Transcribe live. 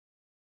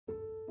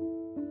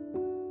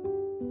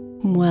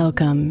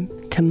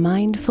Welcome to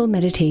Mindful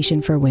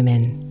Meditation for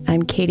Women.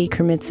 I'm Katie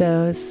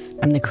Kermitzos.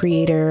 I'm the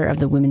creator of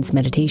the Women's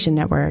Meditation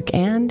Network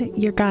and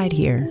your guide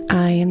here.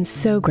 I am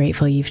so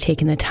grateful you've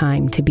taken the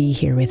time to be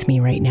here with me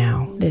right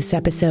now. This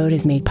episode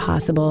is made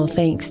possible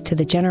thanks to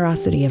the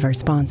generosity of our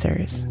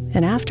sponsors.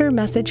 And after a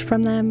message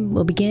from them,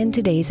 we'll begin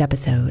today's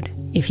episode.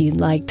 If you'd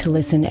like to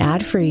listen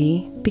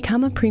ad-free,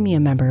 become a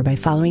premium member by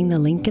following the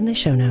link in the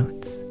show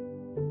notes.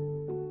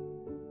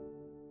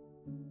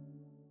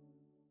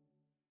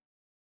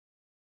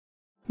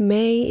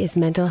 May is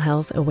Mental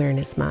Health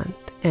Awareness Month,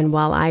 and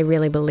while I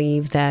really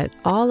believe that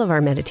all of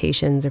our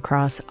meditations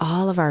across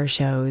all of our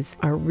shows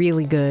are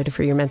really good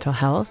for your mental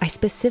health, I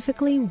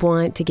specifically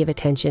want to give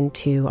attention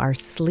to our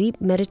Sleep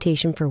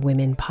Meditation for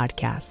Women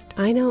podcast.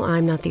 I know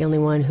I'm not the only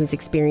one who's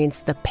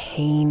experienced the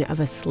pain of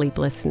a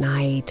sleepless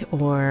night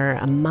or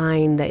a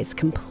mind that is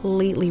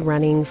completely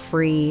running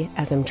free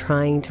as I'm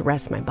trying to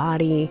rest my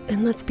body.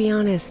 And let's be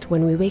honest,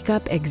 when we wake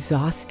up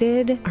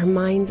exhausted, our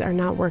minds are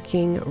not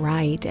working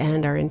right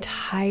and our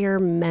entire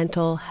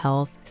mental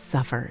health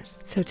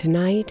suffers. So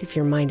tonight, if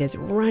your mind is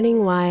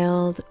running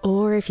wild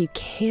or if you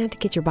can't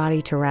get your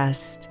body to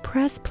rest,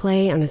 press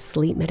play on a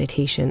sleep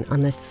meditation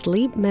on the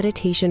Sleep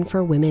Meditation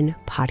for Women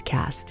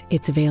podcast.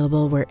 It's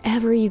available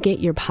wherever you get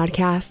your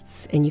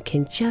podcasts, and you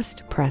can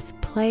just press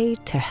play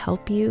to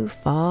help you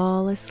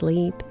fall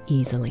asleep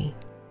easily.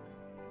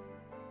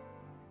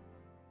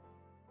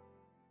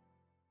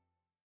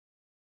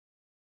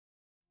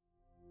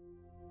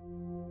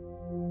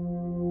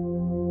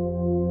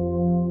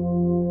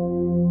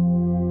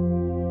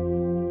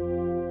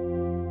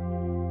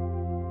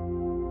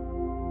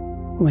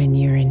 When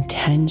your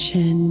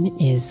intention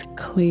is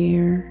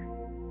clear,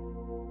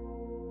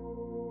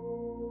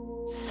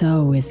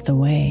 so is the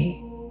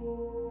way.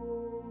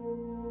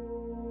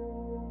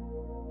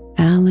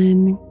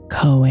 Alan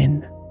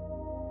Cohen.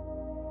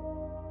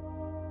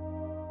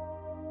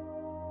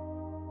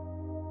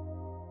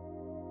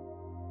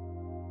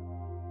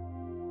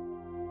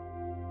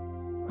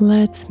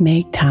 Let's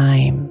make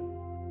time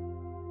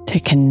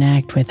to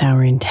connect with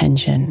our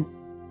intention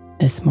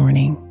this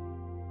morning,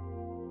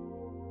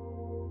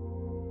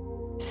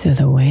 so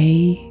the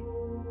way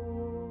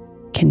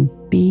can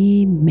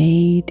be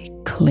made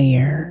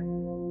clear.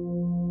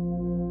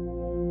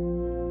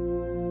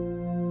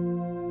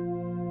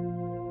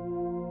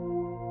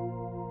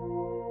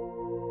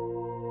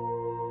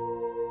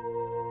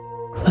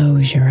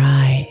 Close your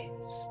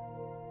eyes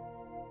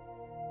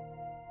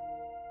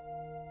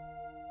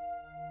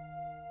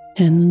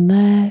and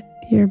let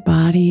your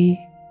body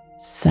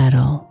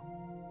settle.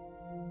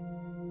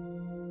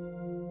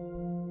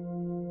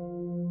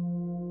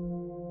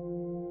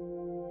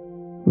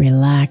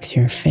 Relax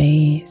your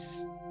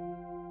face.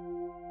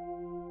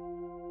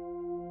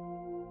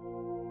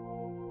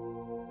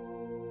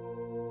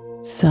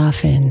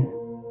 Soften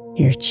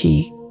your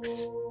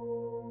cheeks.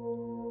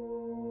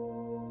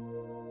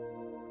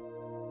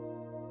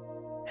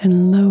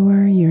 And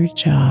lower your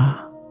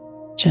jaw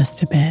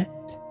just a bit.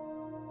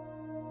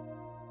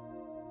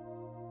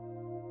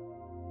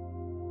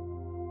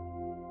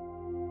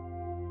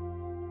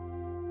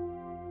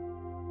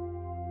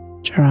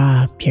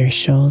 Drop your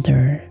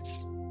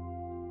shoulders.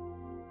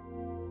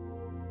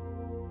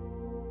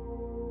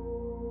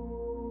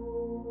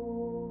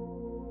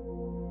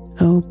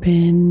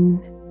 Open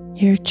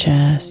your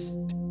chest.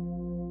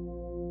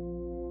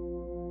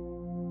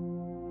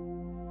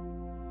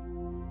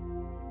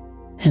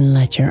 And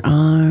let your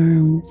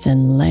arms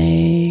and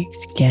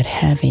legs get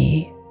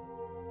heavy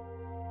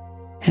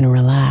and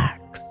relax.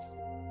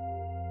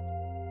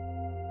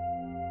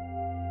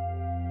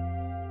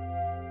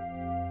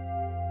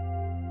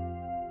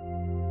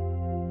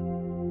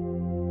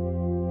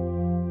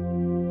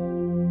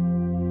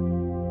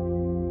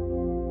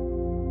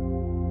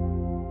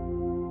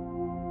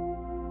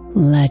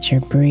 Let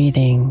your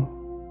breathing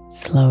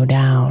slow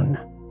down.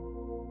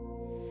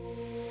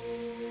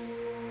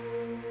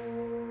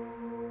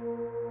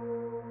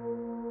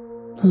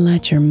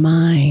 Let your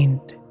mind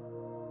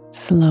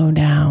slow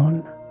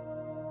down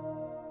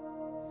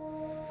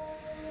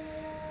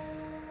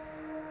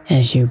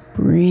as you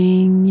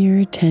bring your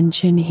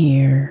attention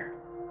here,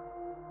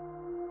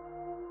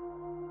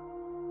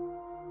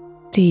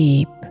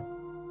 deep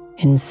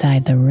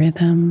inside the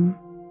rhythm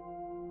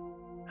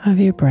of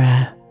your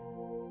breath.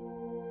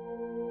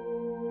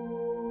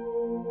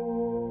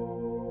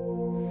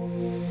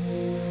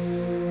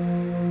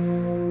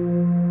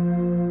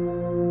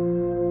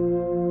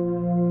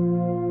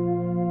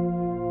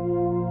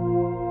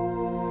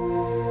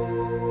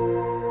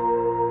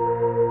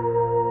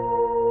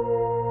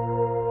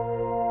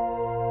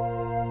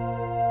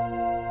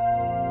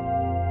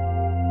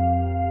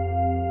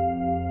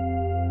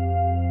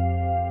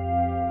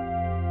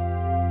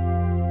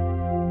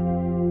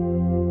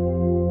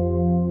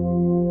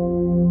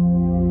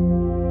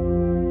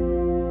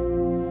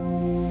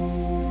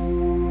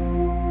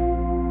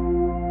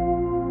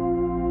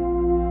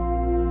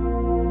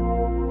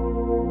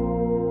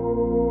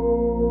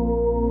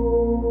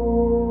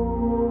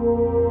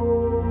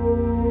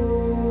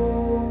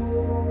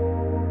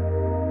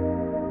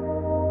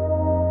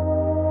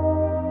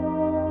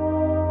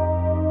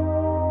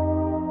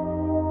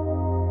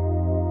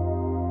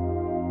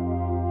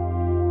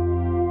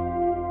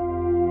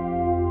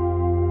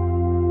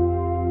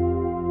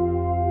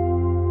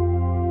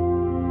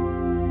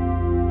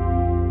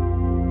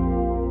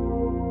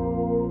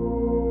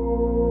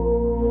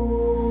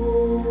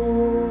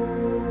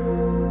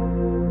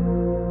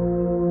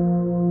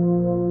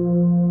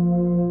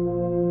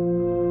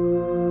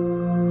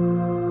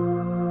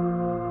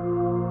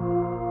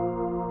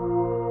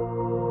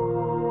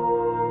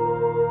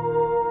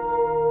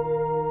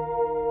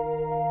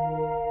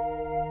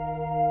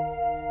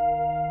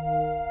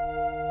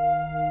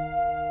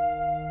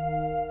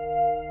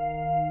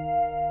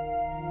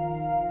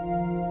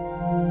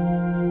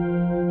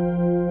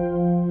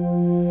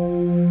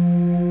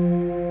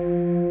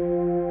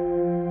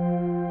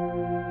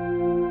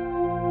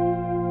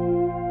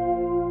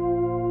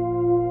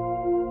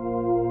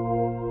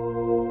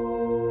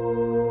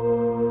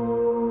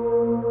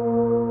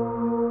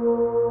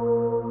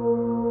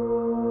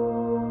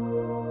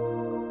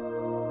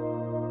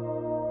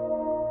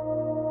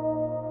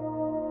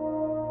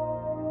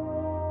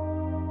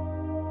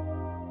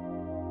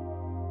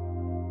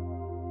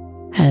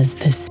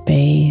 As the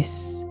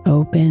space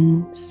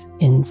opens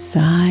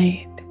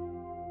inside,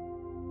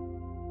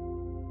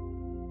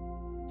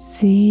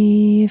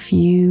 see if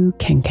you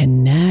can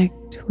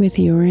connect with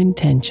your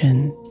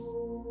intentions.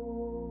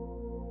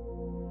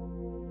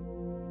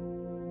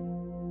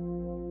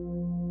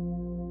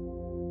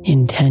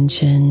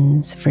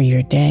 Intentions for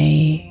your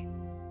day,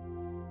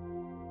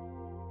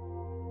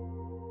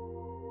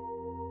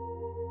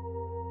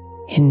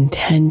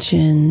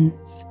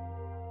 intentions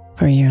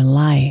for your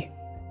life.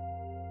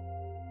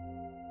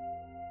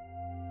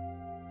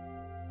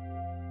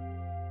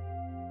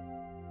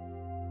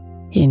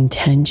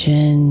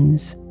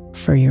 Intentions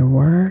for your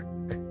work,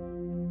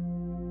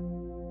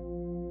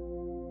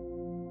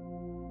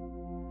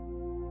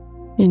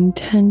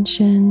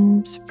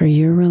 intentions for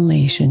your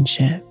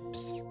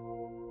relationships,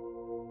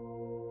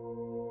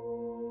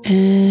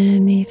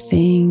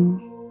 anything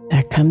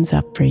that comes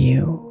up for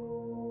you.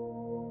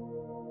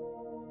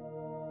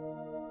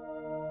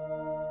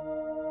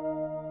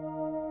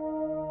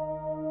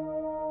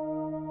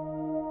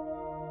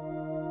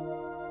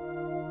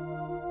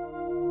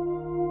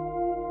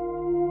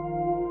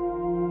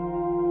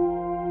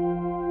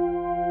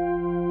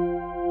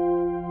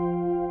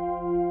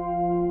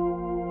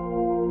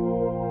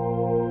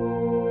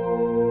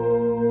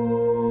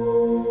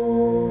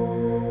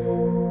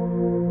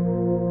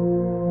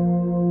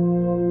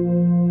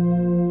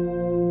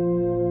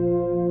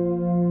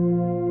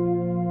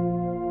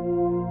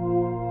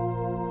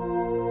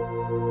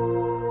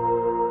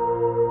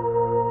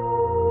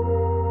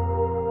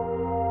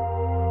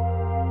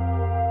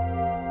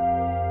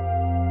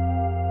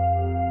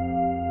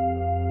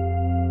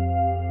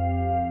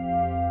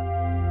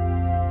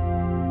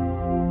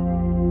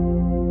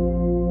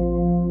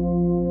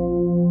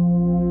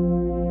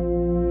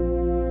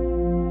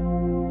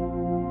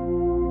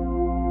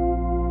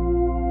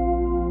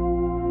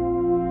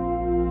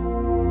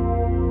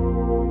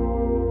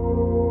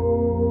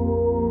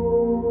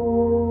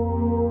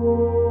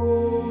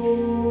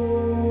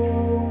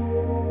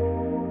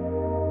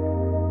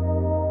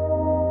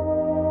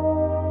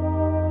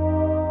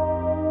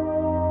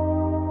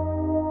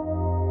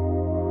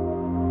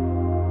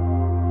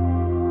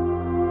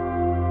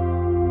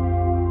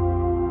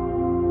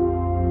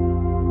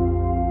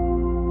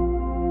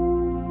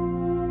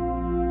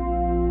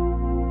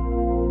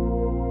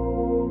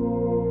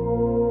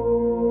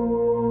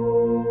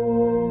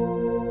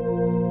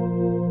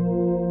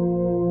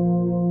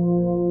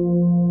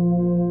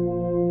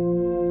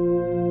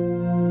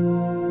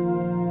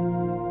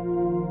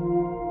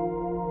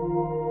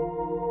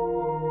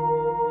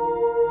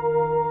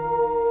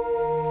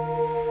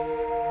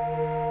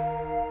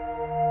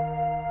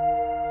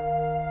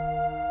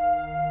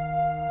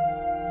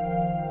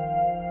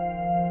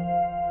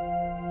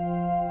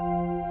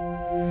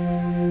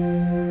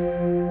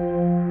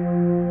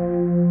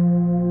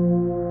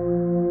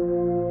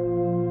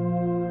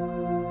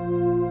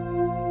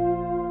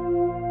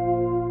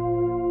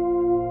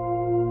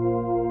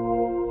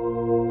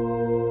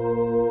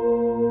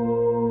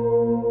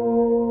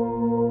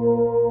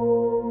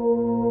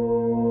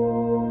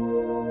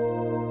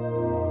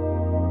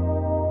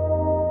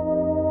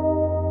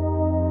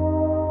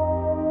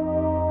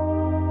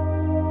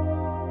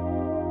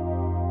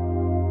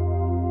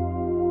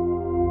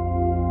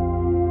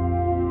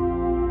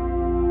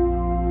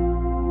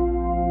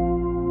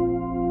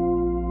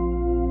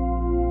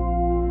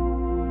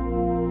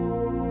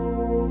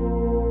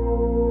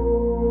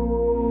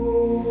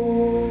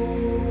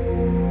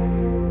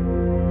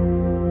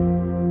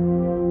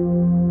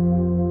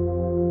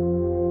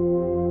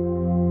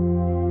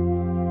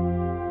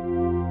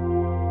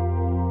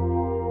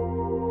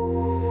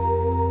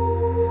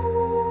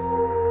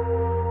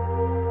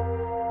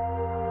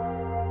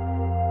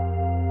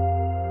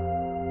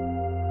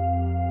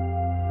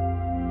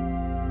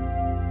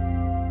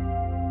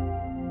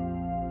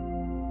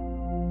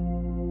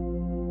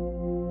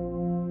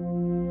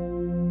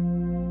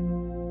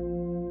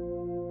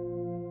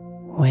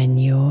 When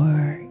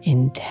your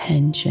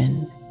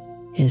intention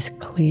is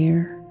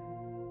clear,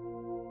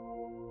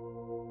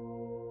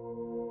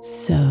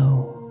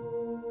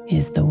 so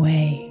is the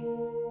way.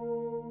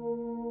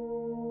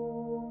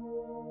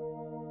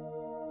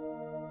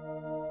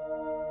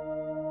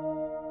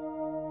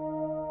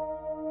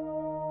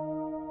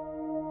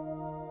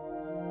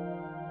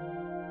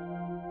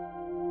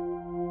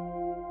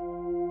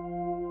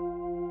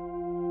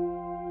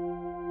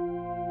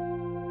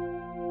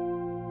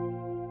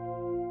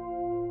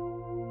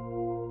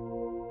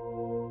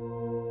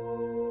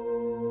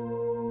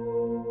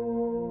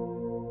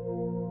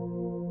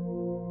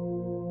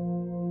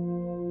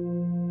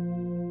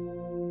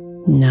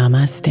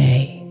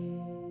 Namaste,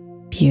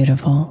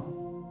 beautiful.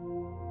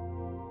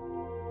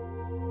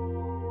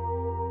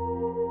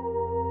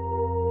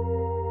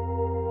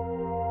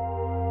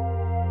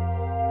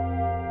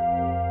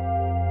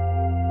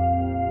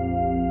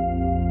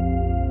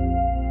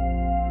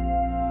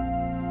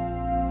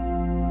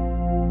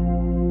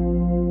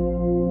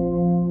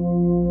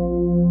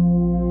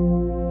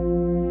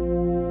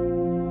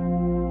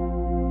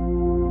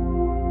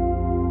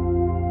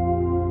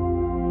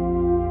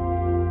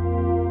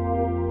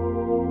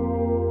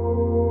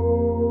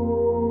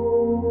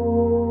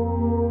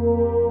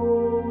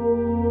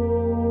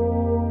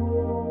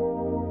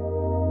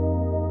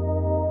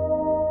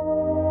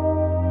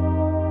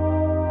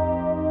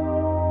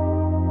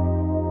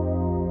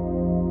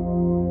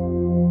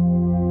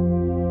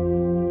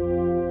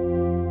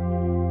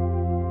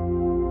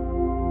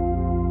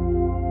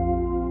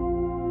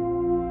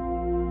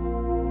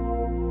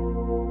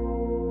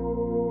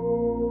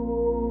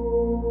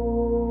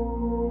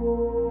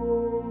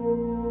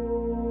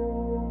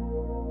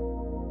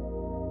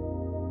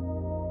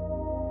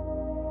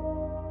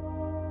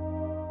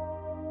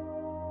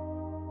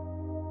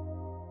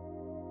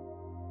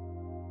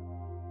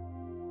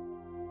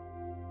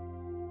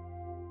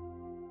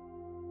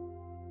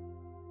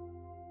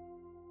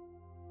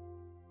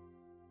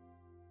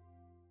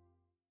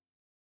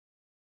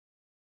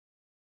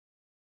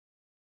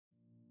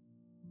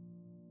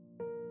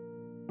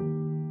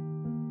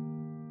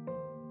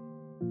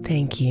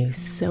 Thank you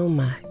so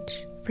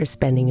much for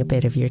spending a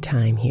bit of your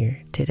time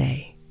here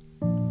today.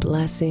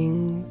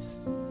 Blessings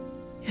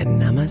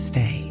and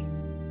namaste.